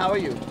 what's up, man? How are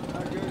you?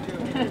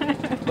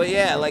 But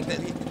yeah, like that.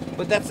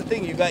 But that's the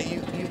thing. You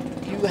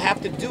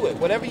have to do it.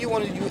 Whatever you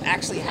want to do, you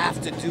actually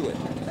have to do it.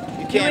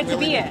 You can't do it really, to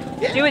be it.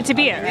 Yeah. Do it to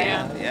be it,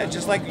 right? Yeah.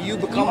 Just like you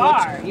become.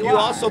 You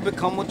also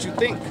become what you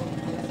think.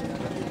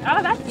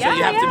 Oh, that's So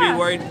you have to be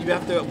worried. You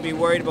have to be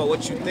worried about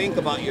what you think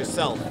about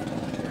yourself,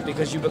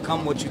 because you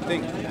become what you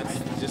think. That's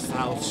just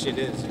how shit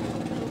is.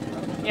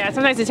 Yeah,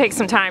 sometimes it takes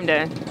some time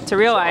to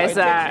realize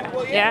that.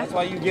 Well, yeah, that's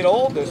why you get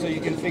older, so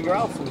you can figure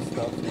out some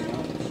stuff. You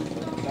know,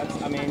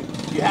 I mean,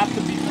 you have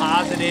to be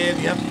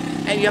positive. You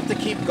have to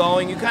keep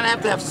going. You kind of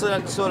have to have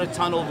sort of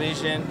tunnel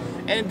vision,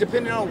 and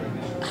depending on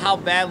how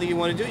badly you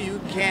want to do, you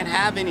can't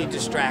have any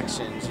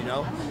distractions. You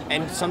know,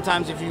 and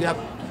sometimes if you have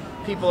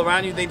people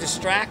around you, they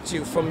distract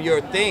you from your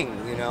thing.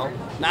 You know,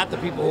 not the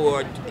people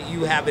who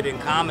you have it in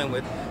common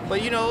with.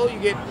 But you know, you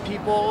get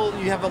people,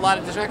 you have a lot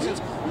of distractions.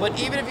 But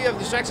even if you have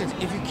distractions,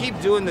 if you keep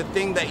doing the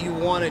thing that you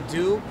want to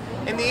do,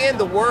 in the end,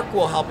 the work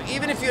will help.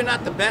 Even if you're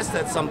not the best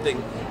at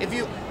something, if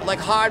you, like,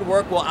 hard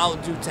work will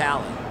outdo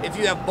talent. If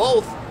you have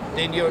both,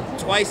 then you're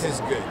twice as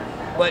good.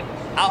 But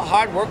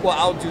hard work will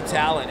outdo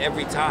talent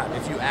every time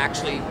if you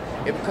actually,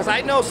 because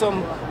I know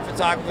some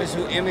photographers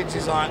whose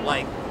images aren't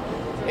like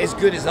as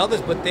good as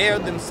others, but they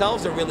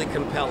themselves are really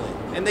compelling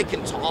and they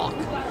can talk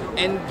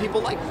and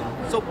people like them.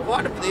 So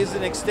part of it is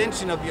an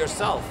extension of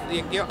yourself.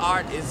 Your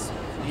art is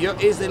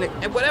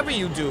whatever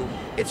you do,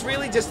 it's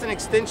really just an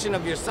extension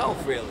of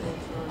yourself, really.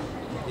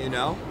 You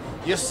know,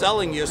 you're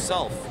selling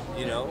yourself.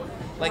 You know,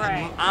 like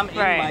I'm in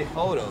my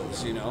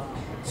photos. You know,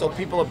 so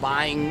people are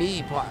buying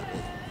me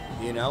partly.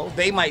 You know,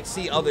 they might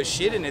see other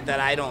shit in it that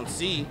I don't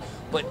see,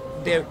 but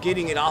they're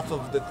getting it off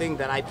of the thing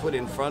that I put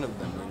in front of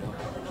them. You know,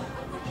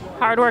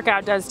 hard work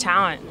outdoes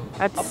talent.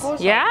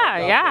 That's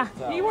yeah.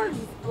 He works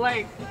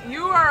like,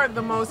 you are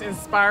the most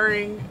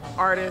inspiring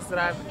artist that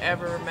I've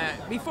ever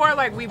met. Before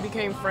like we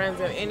became friends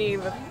and any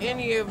of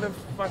the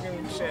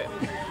fucking shit.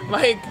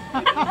 Like,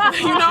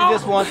 you know. She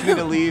just wants me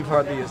to leave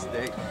her the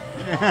estate.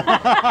 You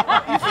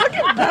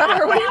fucking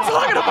better. What are you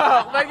talking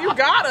about? Like, you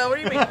gotta. What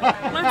do you mean?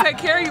 I'm gonna take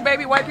care of you,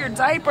 baby. Wipe your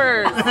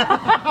diapers.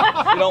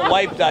 You don't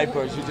wipe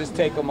diapers. You just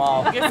take them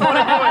off. Get someone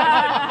to do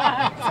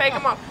it. Take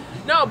them off.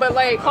 No, but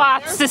like,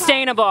 cloth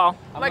sustañable.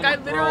 Like, I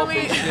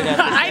literally,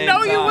 I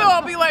know you will.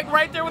 I'll be like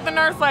right there with the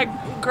nurse, like,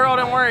 girl,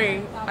 don't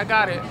worry, I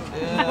got it.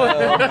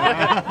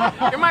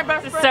 Yeah. You're my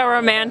best friend. So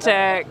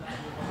romantic.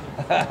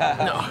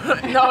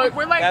 No,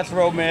 we're like. That's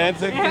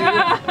romantic.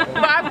 But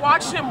I've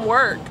watched him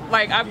work.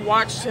 Like, I've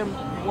watched him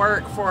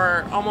work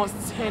for almost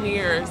 10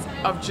 years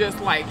of just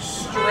like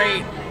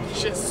straight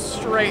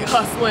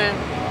hustling,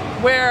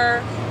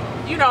 where,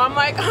 you know, I'm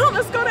like, oh,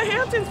 let's go to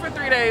Hamptons for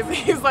 3 days.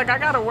 He's like, I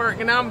gotta work,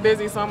 and now I'm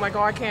busy, so I'm like,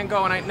 oh, I can't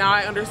go, and now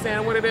I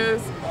understand what it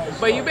is.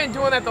 But you've been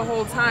doing that the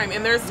whole time,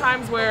 and there's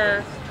times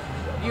where,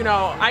 you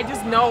know, I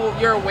just know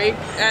you're awake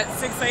at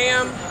 6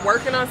 a.m.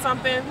 working on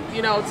something,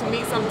 you know, to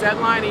meet some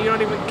deadline, and you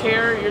don't even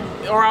care,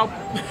 or I'll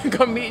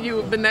come meet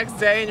you the next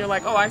day, and you're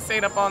like, oh, I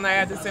stayed up all night, I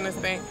had to send this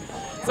thing.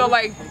 So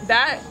like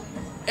that.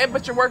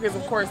 But your work is,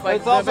 of course, like.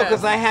 It's also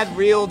because I had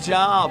real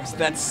jobs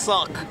that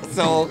suck,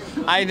 so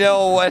I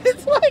know what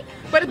it's like.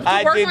 But it's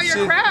to work on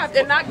your craft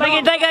and not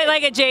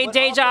like a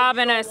day job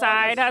and a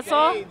side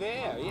hustle.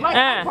 Like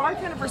I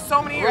bartended for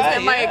so many years,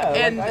 and like,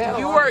 and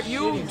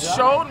you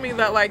showed me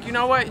that, like, you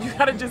know what, you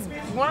gotta just,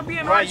 you want to be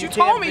an artist. You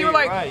told me, you were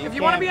like, if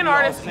you want to be an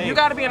artist, you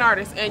got to be an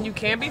artist, and you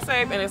can't be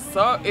safe. And it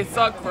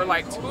sucked for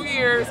like 2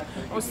 years.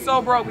 I was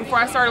so broke before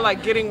I started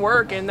like getting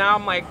work, and now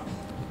I'm like,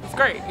 it's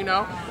great, you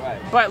know.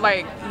 But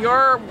like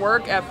your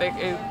work ethic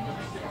is.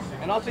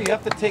 And also, you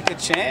have to take a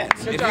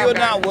chance. If you're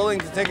not willing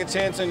to take a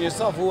chance on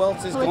yourself, who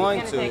else is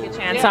going to take a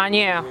chance on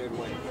you?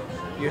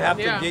 You have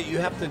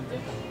to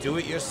do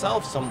it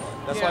yourself somewhere.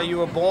 That's why you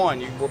were born.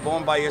 You were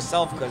born by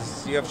yourself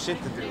because you have shit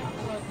to do.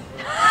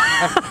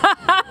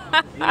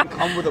 You didn't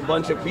come with a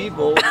bunch of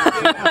people.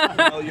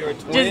 You know, you're a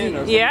twin or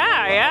something.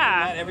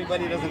 Yeah. Not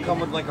everybody doesn't come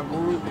with like a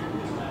group.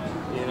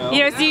 You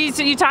know,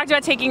 so you talked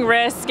about taking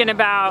risk and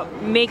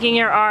about making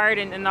your art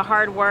and the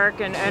hard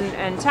work and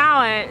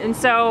talent. And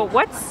so,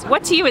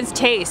 what to you is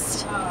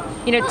taste?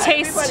 You know,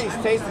 taste.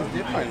 Everybody's taste is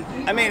different.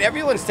 I mean,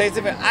 everyone's taste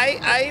is different.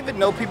 I even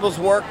know people's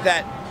work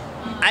that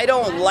I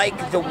don't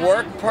like the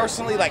work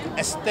personally, like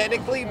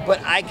aesthetically,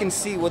 but I can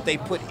see what they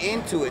put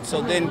into it.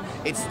 So then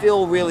it's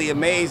still really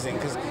amazing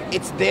because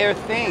it's their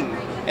thing.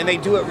 And they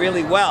do it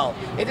really well.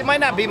 It might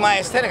not be my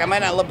aesthetic, I might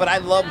not love, but I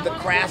love the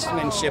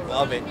craftsmanship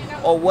of it,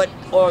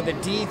 or the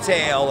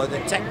detail, or the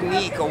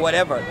technique, or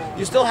whatever.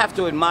 You still have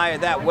to admire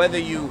that, whether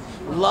you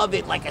love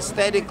it like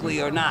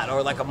aesthetically or not,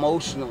 or like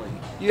emotionally.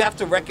 You have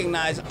to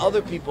recognize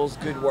other people's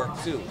good work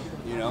too,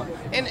 you know,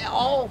 in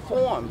all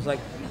forms. Like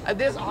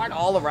there's art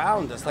all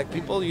around us, like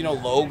people, you know,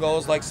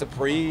 logos like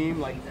Supreme,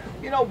 like.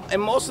 You know,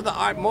 and most of the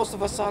art most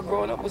of us saw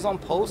growing up was on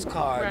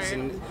postcards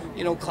and,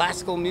 you know,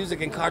 classical music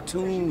and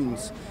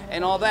cartoons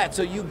and all that.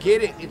 So you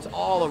get it, it's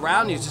all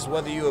around you, it's just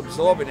whether you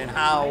absorb it and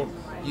how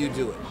you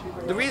do it.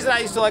 The reason I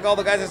used to like all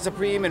the guys at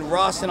Supreme and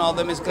Russ and all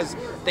them is because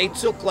they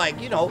took,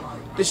 like, you know,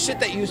 the shit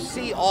that you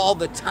see all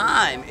the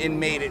time and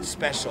made it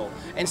special.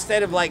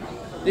 Instead of like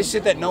this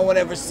shit that no one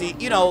ever see,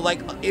 you know, like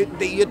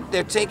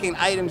they're taking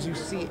items you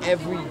see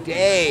every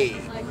day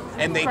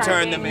and they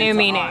turn them into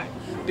meaning. Art.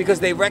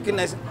 Because they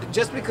recognize,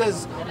 just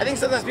because, I think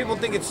sometimes people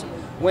think it's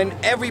when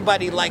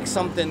everybody likes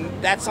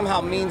something, that somehow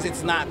means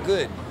it's not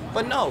good.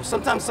 But no,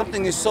 sometimes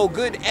something is so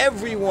good,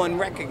 everyone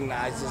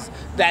recognizes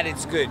that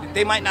it's good.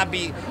 They might not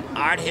be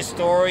art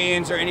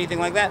historians or anything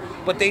like that,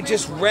 but they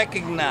just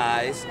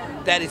recognize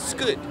that it's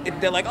good.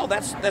 They're like, oh,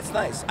 that's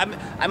nice.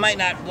 I might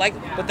not like,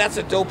 but that's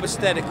a dope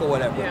aesthetic or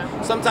whatever.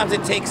 Yeah. Sometimes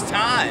it takes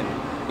time.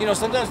 You know,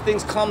 sometimes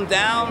things come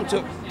down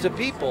to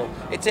people.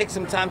 It takes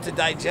some time to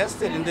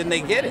digest it, and then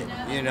they get it,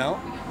 you know?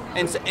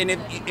 And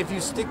if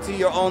you stick to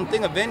your own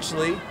thing,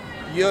 eventually,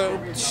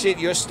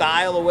 your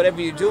style or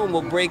whatever you're doing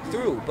will break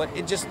through, but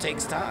it just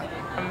takes time.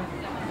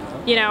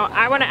 You know,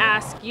 I want to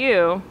ask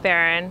you,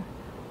 Barron,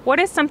 what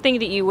is something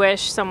that you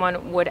wish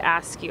someone would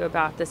ask you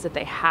about this that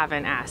they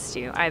haven't asked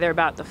you? Either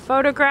about the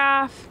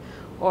photograph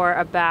or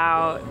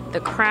about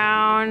the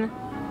crown?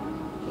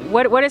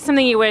 What is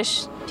something you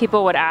wish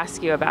people would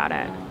ask you about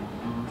it?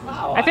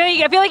 Oh, I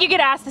feel like you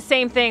get asked the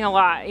same thing a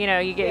lot. You know,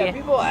 you get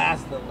people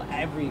ask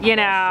every. You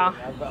know,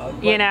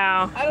 you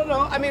know. I don't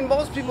know. I mean,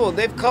 most people,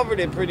 they've covered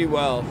it pretty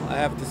well. I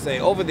have to say,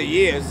 over the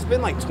years, it's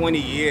been like 20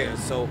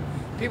 years, so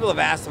people have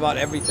asked about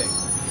everything.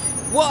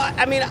 Well,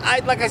 I mean,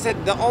 like I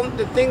said,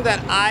 the thing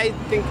that I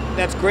think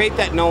that's great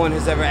that no one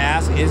has ever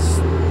asked is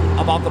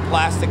about the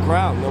plastic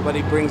crown.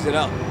 Nobody brings it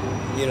up.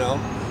 You know,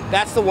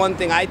 that's the one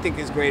thing I think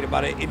is great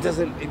about it. It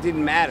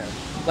didn't matter.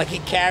 Like, he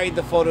carried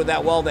the photo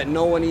that well that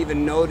no one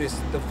even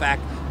noticed the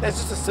fact that's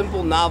just a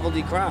simple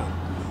novelty crown.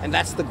 And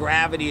that's the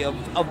gravity of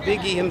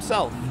Biggie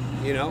himself,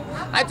 you know?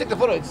 I took the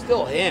photo, it's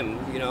still him,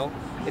 you know?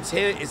 It's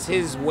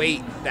his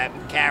weight that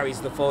carries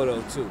the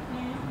photo, too.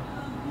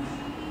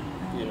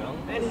 You know?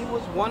 And he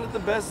was one of the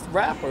best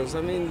rappers,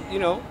 I mean, you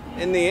know,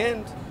 in the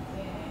end,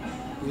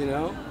 you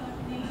know?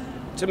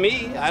 To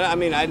me, I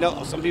mean, I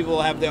know some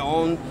people have their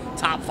own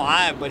top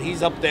 5, but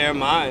he's up there in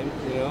mine,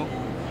 you know?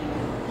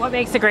 What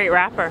makes a great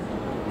rapper?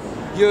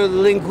 Your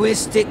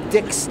linguistic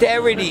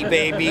dexterity,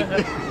 baby.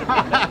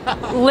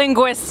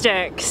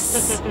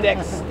 Linguistics.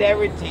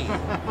 Dexterity.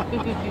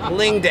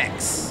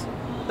 Lingdex.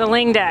 The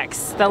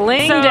Lingdex. The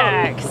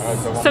Lingdex.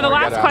 So the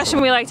last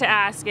question we like to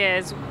ask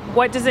is,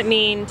 what does it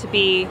mean to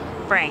be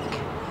frank?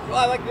 Well,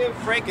 I like being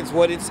frank.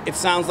 It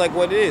sounds like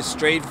what it is.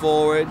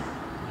 Straightforward.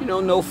 You know,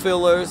 no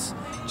fillers.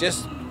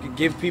 Just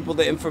give people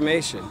the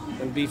information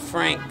and be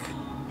frank.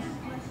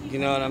 You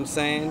know what I'm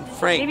saying?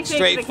 Frank, Maybe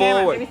say it to the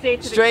camera. straightforward. Maybe say it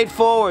to the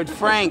Straightforward,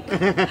 Frank. You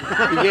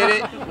get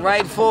it?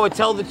 Right forward.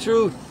 Tell the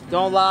truth.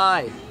 Don't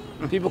lie.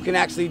 People can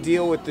actually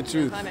deal with the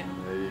truth.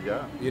 There you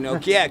go. You know,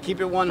 yeah, keep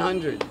it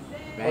 100.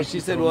 Oh, she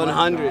said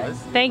 100.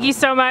 Thank you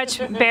so much,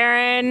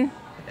 Barron,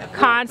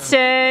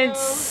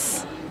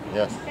 Constance,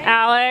 Yes.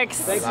 Alex.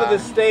 Thanks for the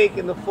steak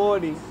and the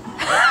 40.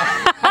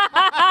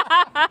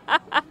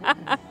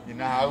 You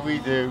know how we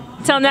do.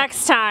 Till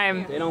next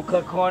time. They don't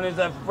cut corners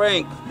at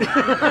Frank.